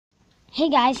Hey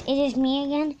guys, it is me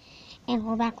again, and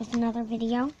we're back with another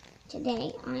video.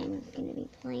 Today I'm going to be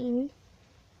playing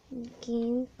a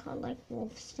game called like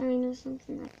Wolfenstein or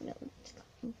something. I forget what it's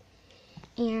called.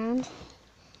 And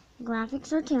the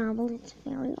graphics are terrible. It's a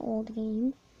very old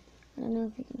game. I don't know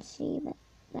if you can see, but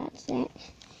that's it.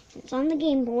 It's on the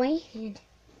Game Boy, and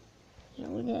here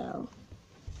we go.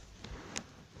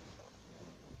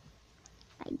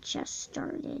 I just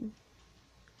started.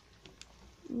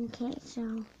 Okay,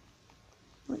 so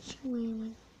which way am I?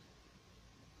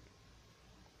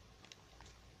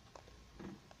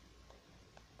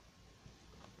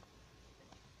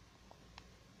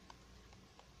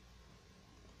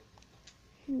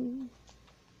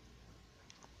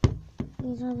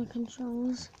 These are the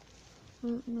controls. I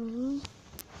don't know.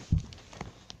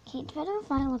 Okay, it's better if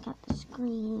I look at the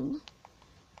screen.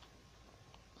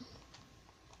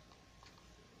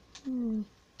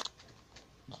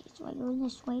 Okay, so I go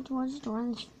this way towards the door.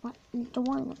 This is what the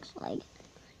door looks like.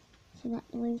 See that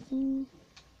blue thing?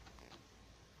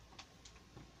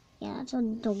 Yeah, that's a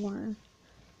door.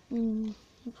 And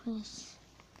you press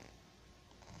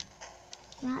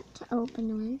that to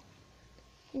open it.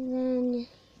 And then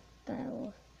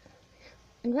go.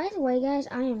 And by the way, guys,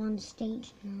 I am on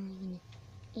stage 9.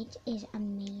 It is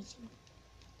amazing.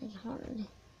 Like hard.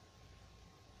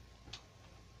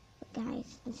 But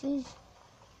guys, this is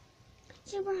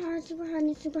super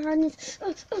hardness.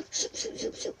 Oh,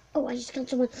 shoot. Oh, I just killed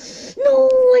someone. No,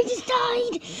 I just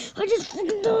died. I just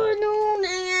freaking died. No,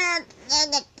 man.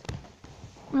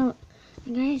 Well,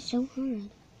 guys, it's so hard.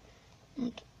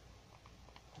 Like,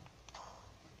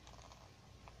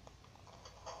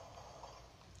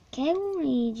 okay,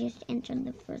 we just entered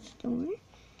the first door.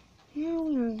 Now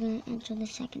we are going to enter the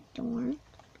second door.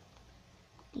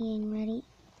 Being ready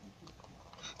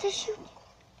to shoot.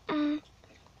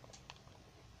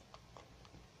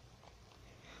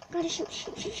 Gotta shoot.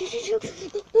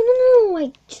 No,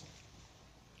 I just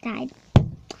died.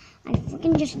 I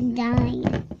freaking just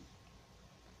died.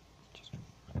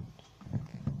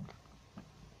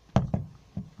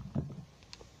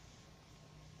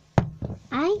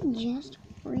 I just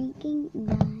freaking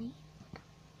died.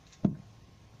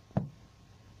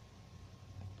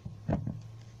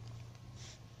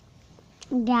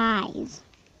 Guys,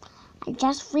 I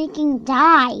just freaking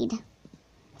died.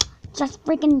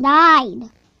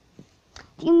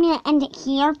 I'm gonna end it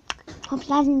here. Hope you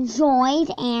guys enjoyed,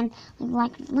 and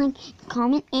like,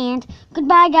 comment, and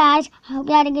goodbye, guys. I hope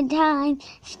you had a good time.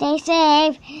 Stay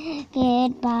safe.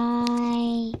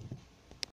 Goodbye.